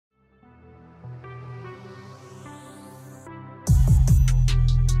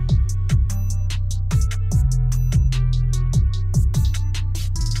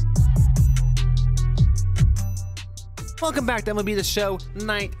Welcome back to MLB The Show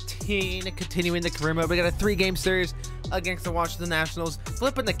 19, continuing the career mode. We got a 3-game series against the Washington Nationals,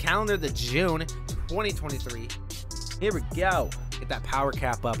 flipping the calendar to June 2023. Here we go. Get that power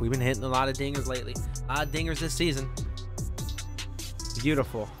cap up. We've been hitting a lot of dingers lately. A lot of dingers this season.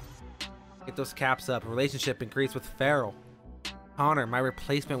 Beautiful. Get those caps up. Relationship increase with Farrell. Connor, my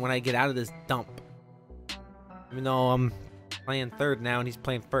replacement when I get out of this dump. Even though I'm playing third now and he's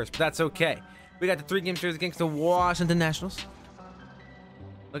playing first, but that's okay. We got the 3-game series against the Washington Nationals.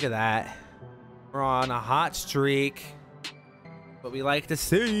 Look at that. We're on a hot streak. What we like to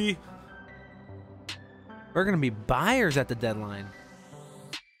see. We're going to be buyers at the deadline.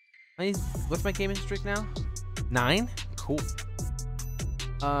 What's my gaming streak now? 9? Cool.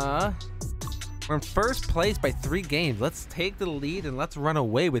 We're in first place by 3 games. Let's take the lead and let's run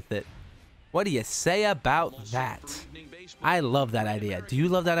away with it. What do you say about that? I love that idea. Do you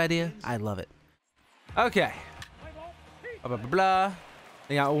love that idea? I love it. Okay. Blah, blah, blah, blah.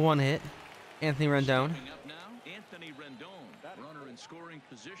 They got 1 hit. Anthony Rendon.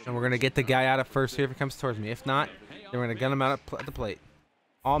 And we're going to get the guy out at first here if he comes towards me. If not, then we're going to gun him out at the plate.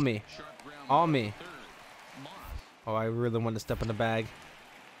 All me. All me. Oh, I really wanted to step in the bag.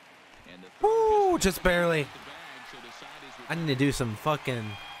 Woo! Just barely. I need to do some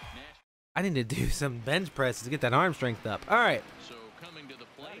bench presses to get that arm strength up. All right.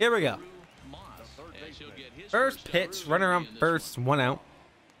 Here we go. First pitch, runner on first, 1 out.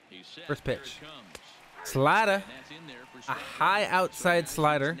 First pitch. Slider. A high outside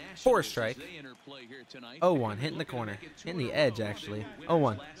slider. 4 strike. 0-1. Hitting the corner. Hitting the edge, actually.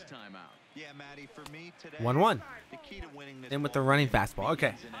 0-1. 1-1. Then with the running fastball.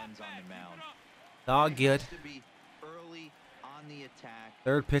 Okay. All good.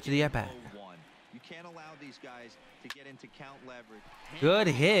 Third pitch of the at-bat. Good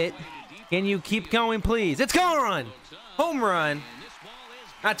hit. Can you keep going, please? It's gone! Home run.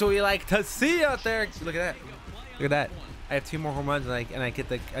 That's what we like to see out there. Look at that. Look at that. I have 2 more home runs, and I get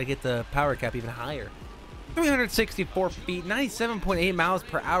the power cap even higher. 364 feet, 97.8 miles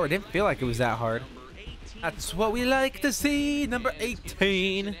per hour. Didn't feel like it was that hard. That's what we like to see. Number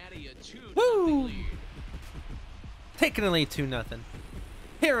 18. Woo! Taking the lead 2-0.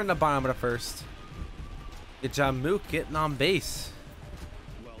 Here in the bottom of the first. Good job, Mook, getting on base.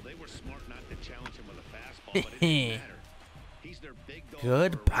 Well, they were smart not to challenge him with a fastball, but it didn't matter. He's their big dog.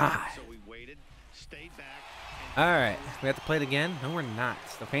 Goodbye. So we waited, stayed back. All right, we have to play it again. No, we're not.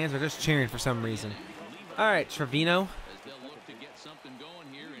 The fans are just cheering for some reason. All right, Trevino.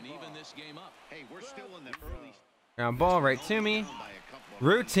 Hey, we're still in the early. Ground ball right to me.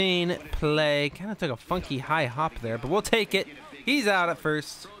 Routine play. Kind of took a funky high hop there, but we'll take it. He's out at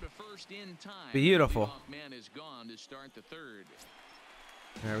first. Beautiful. All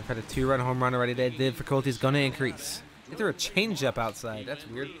right, we've had a 2-run home run already. The difficulty is going to increase. They threw a changeup outside. That's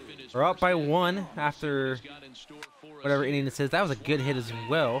weird. We're up by 1 after whatever inning this is. That was a good hit as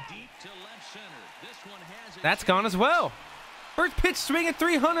well. That's gone as well. First pitch swing at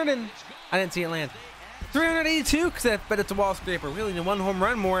 300 and I didn't see it land. 382 because I bet it's a wall scraper. We only need 1 home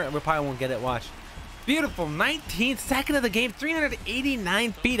run more and we probably won't get it. Watch. Beautiful. 19th second of the game.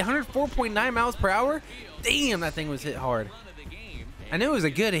 389 feet. 104.9 miles per hour. Damn, that thing was hit hard. I knew it was a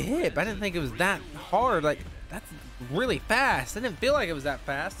good hit, but I didn't think it was that hard. Like, that's really fast. I didn't feel like it was that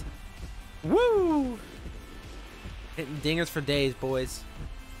fast. Woo! Hitting dingers for days, boys.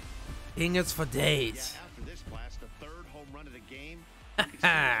 Dingers for days. After this blast, the 3rd home run of the game.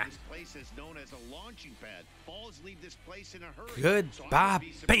 This place is known as a launching pad. Balls leave this place in a hurry. Goodbye,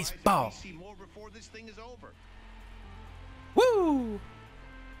 baseball. See more before this thing is over. Woo!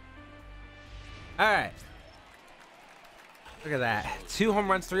 All right. Look at that. 2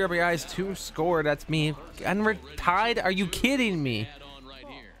 home runs, 3 RBIs, 2 scored. That's me. And we're tied? Are you kidding me?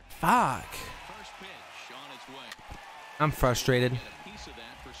 Fuck. I'm frustrated.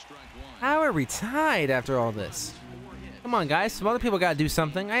 How are we tied after all this? Come on, guys. Some other people got to do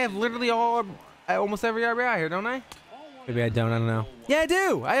something. I have literally almost every RBI here, don't I? Maybe I don't. I don't know. Yeah, I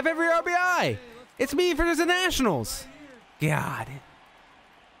do. I have every RBI. It's me for the Nationals. God.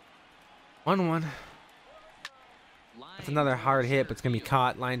 1-1. That's another hard hit, but it's going to be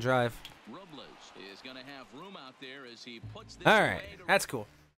caught. Line drive. All right. That's cool.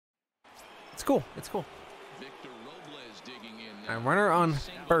 It's cool. It's cool. All right, runner on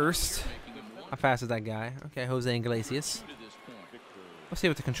first. How fast is that guy? Okay, Jose Iglesias. Let's see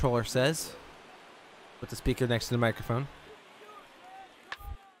what the controller says. Put the speaker next to the microphone.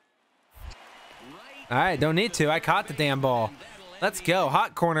 All right, don't need to. I caught the damn ball. Let's go.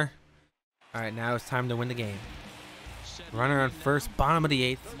 Hot corner. All right, now it's time to win the game. Runner on first, bottom of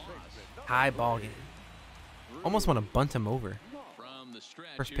the 8th. High ball game. Almost want to bunt him over.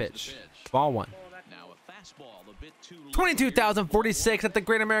 First pitch. Ball one. 22,046 at the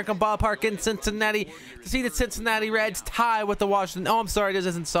Great American Ballpark in Cincinnati to see the Cincinnati Reds tie with the Washington. Oh, I'm sorry, this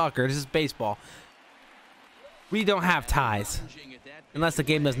isn't soccer. This is baseball. We don't have ties unless the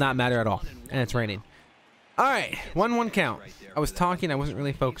game does not matter at all, and it's raining. All right, 1-1 count. I was talking. I wasn't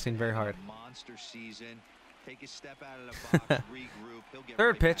really focusing very hard.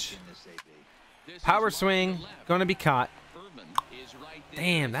 Third pitch. Power swing. Going to be caught.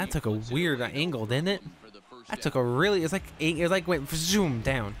 Damn, that took a weird angle, didn't it? That took a really. It went zoom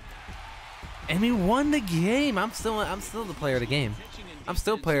down. And we won the game. I'm still the player of the game. I'm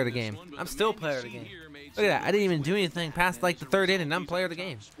still player of the game. I'm still player of the game. Look at that. I didn't even do anything past like the third inning. I'm player of the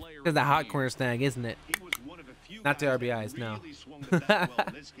game. Because the hot corner snag, isn't it? Not the RBIs, no.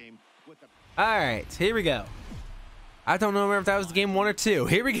 All right, here we go. I don't know if that was game 1 or 2.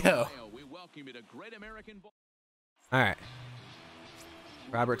 Here we go. All right.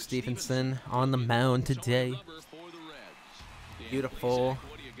 Robert Stephenson on the mound today. Beautiful.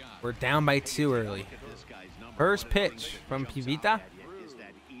 We're down by 2 early. First pitch from Pivita.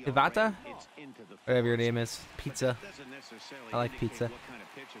 Whatever your name is. Pizza. I like pizza.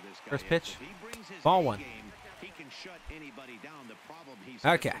 First pitch. Ball one.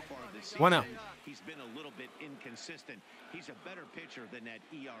 Okay. 1-0. He's been a little bit inconsistent. He's a better pitcher than that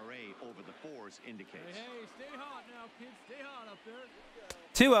ERA over the 4s indicates. Hey, stay hot now, kids. Stay hot up there.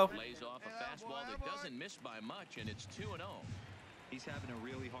 2-0. Plays off a fastball that doesn't miss by much, and it's 2-0. He's having a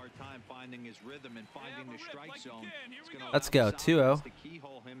really hard time finding his rhythm and finding the strike zone. Let's go. 2-0.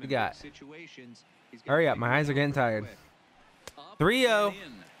 We got. Hurry up. My eyes are getting tired. 3-0.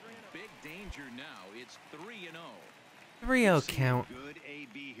 Big danger now. It's 3-0. 3-0 count.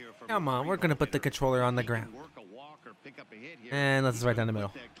 Come on, we're gonna put the controller on the ground. And let's right down the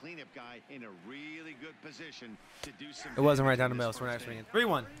middle. It wasn't right down the middle, so we're not swinging.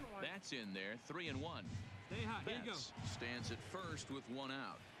 3-1. That's in there. 3-1. Stay hot. Here you go. Stands at first with 1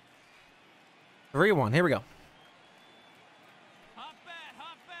 out. 3-1. Here we go. Hot bat.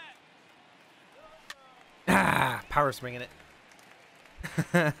 Hot bat. Ah, power swinging it.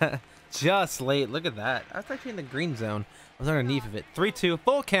 Just late. Look at that. I was actually in the green zone. I was underneath of it. 3-2.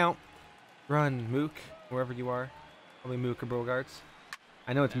 Full count. Run, Mook, wherever you are. Probably Mook or Bogarts.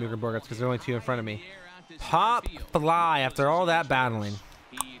 I know it's Mook or Bogarts because there are only 2 in front of me. Pop fly after all that battling.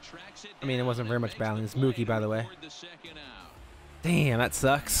 I mean, it wasn't very much battling. It's Mookie, by the way. Damn, that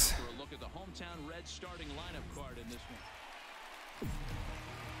sucks.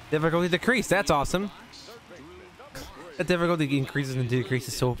 Difficulty decrease. That's awesome. The difficulty increases and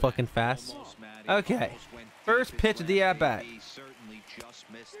decreases so fucking fast. Okay. First pitch of the at-bat.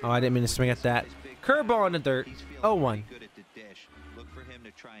 Oh, I didn't mean to swing at that. Curveball in the dirt. 0-1.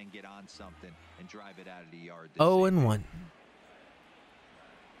 0-1.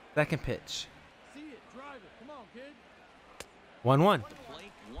 Second pitch. 1-1. 1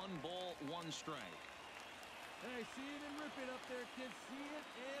 ball, 1 strike. Hey, see it and rip it up there, kids. See it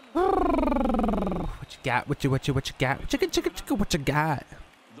and What you got? What you got? What you got?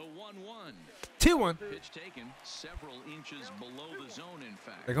 The 1-1. 2-1. Pitch taken several inches below the zone, in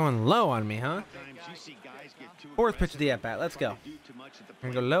fact. They're going low on me, huh? Fourth pitch of the at-bat. Let's go.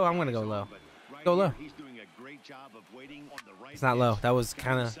 I'm gonna go low. I'm gonna go low. Go low. It's not low. That was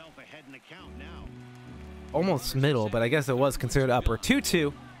kind of almost middle, but I guess it was considered upper.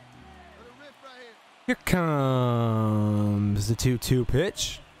 2-2. Here comes the 2-2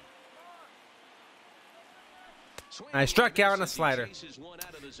 pitch. I struck out on a slider.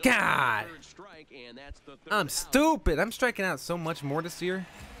 God, I'm stupid. I'm striking out so much more this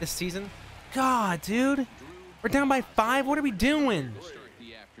season. God, dude, we're down by 5. What are we doing?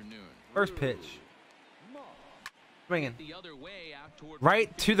 First pitch. Swinging.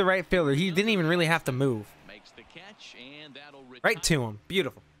 Right to the right fielder. He didn't even really have to move. Right to him.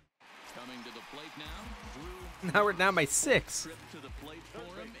 Beautiful. Now we're down by 6.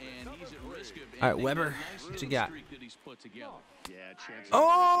 All right, Weber, what you got?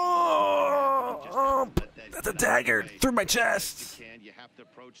 Oh, that's a dagger through my chest.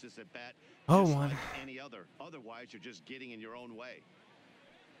 0-1. Otherwise, you're just getting in your own way.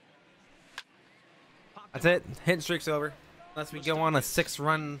 That's it. Hitting streak's over. Unless we go on a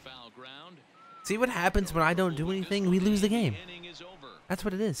 6-run. See what happens when I don't do anything? We lose the game. That's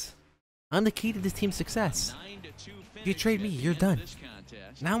what it is. I'm the key to this team's success. If you trade me, you're done.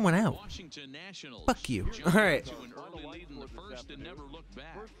 Now I'm 1 out. Fuck you. All right.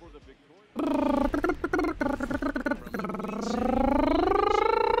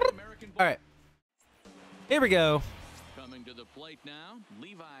 All right. Here we go. Coming to the plate now,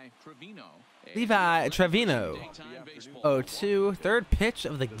 Levi. Levi Trevino. 0-2. Third pitch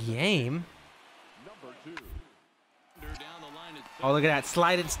of the game. Oh, look at that.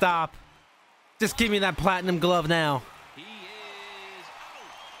 Slide and stop. Just give me that platinum glove now.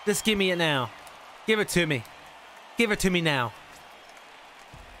 Just give me it now. Give it to me. Give it to me now.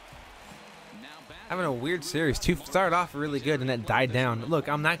 Having a weird series. Two started off really good and then died down. Look,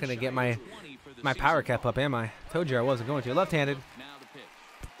 I'm not going to get my power cap up, am I? Told you I wasn't going to. Left-handed.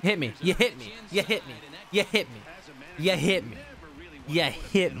 Hit me. You hit me. You hit me. You hit me. You hit me. You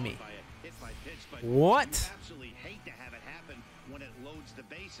hit me. What?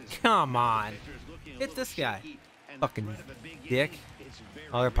 Come on. Hit this guy. Fucking dick.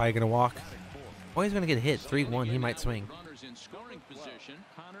 Oh, they're probably going to walk. Oh, he's going to get hit. 3-1. He might swing.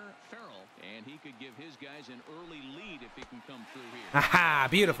 Aha!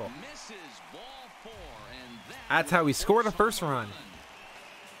 Beautiful. That's how we scored a first run.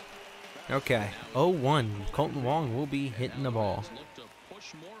 Okay. 0-1. Colton Wong will be hitting the ball.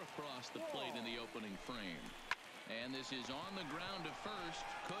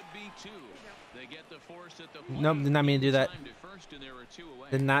 Nope, did not mean to do that.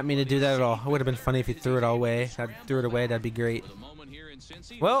 Did not mean to do that at all. It would have been funny if he threw it all away. I threw it away, that'd be great.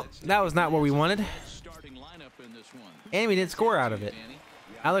 Well, that was not what we wanted. And we didn't score out of it.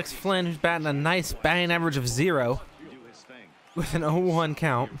 Alex Flynn, who's batting a nice batting average of 0 with an 0-1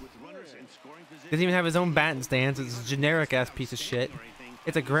 count. Doesn't even have his own batting stance. It's a generic-ass piece of shit.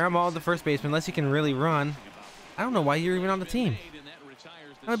 It's a ground ball to the first baseman, unless he can really run. I don't know why you're even on the team.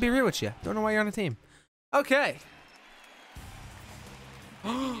 I'm gonna be real with you. Don't know why you're on the team. Okay.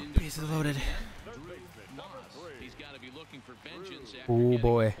 Bases loaded. Oh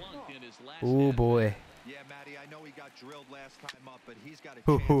boy. Oh boy. Yeah, Matty, I know he got drilled last time up, but he's got a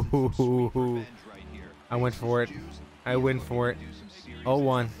chance to swing for revenge right here. I went for it. I went for it.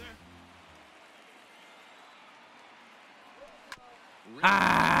 0-1.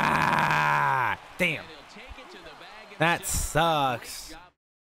 Ah! Damn. That sucks.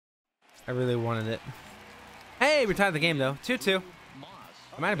 I really wanted it. Hey, we tied the game though. 2-2.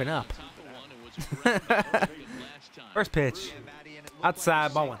 I might have been up. First pitch.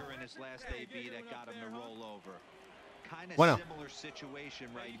 Outside, ball 1. 1-0. Similar situation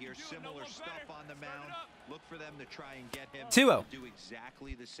right here. Similar stuff on the mound. Look for them to try and get him 2-0. do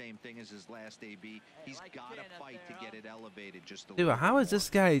exactly the same thing as his last AB. He's got to fight to get it elevated just a Dude, how is this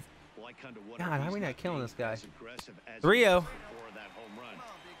guy? God, how are we not killing this guy? 3-0.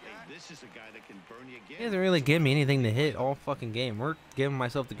 He doesn't really give me anything to hit all fucking game. We're giving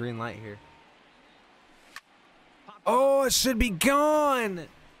myself the green light here. Oh, it should be gone.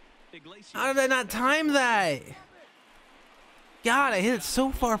 How did I not time that? God, I hit it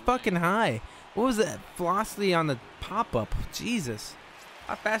so far fucking high. What was that velocity on the pop-up? Jesus.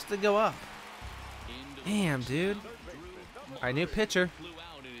 How fast did it go up? Damn, dude. All right, new pitcher.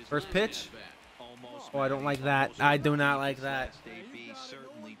 First pitch. Oh, I don't like that. I do not like that.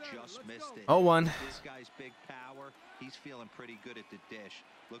 0-1. This guy's big power. He's feeling pretty good at the dish.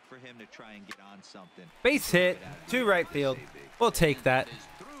 Look for him to try and get on something. Base hit to right field. We'll take that.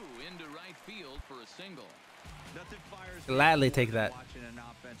 Gladly take that.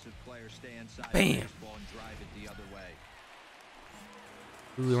 Bam.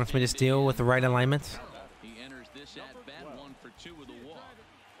 Ooh, he wants me to steal with the right alignment.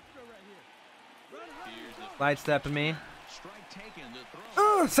 Slide stepping me.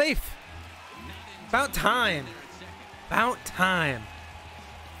 Oh, safe. About time. About time.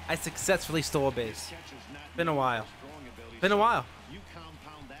 I successfully stole a base. Been a while. Been a while.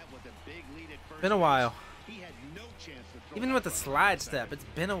 Been a while. Even with the slide step, it's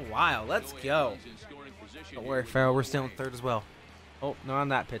been a while. Let's go. Don't worry, Farrell. We're still in third as well. Oh, no, on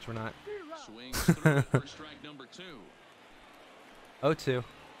that pitch, we're not. 0-2.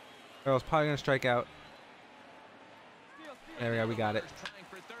 Farrell's probably going to strike out. There we go. We got it.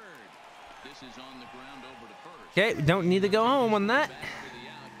 Okay, we don't need to go home on that.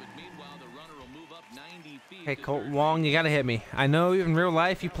 Hey, Colt Wong, you got to hit me. I know in real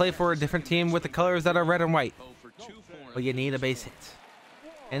life you play for a different team with the colors that are red and white. But you need a base hit.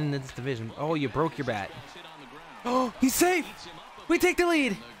 And in this division. Oh, you broke your bat. Oh, he's safe. We take the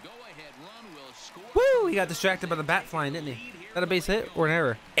lead. Woo! He got distracted by the bat flying, didn't he? Is that a base hit or an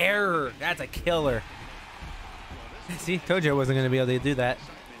error? Error. That's a killer. See, told you I wasn't going to be able to do that.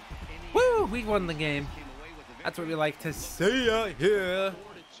 Woo! We won the game. That's what we like to see out here.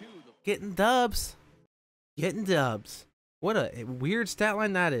 Getting dubs. Getting dubs. What a weird stat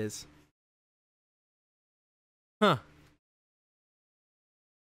line that is. Huh.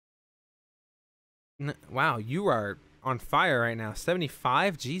 Wow, you are on fire right now.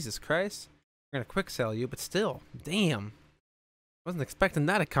 75? Jesus Christ. We're going to quick sell you, but still. Damn. Wasn't expecting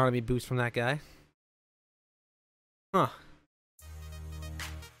that economy boost from that guy. Huh.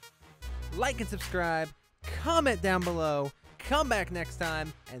 Like and subscribe, comment down below, come back next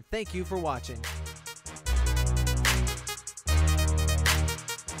time, and thank you for watching.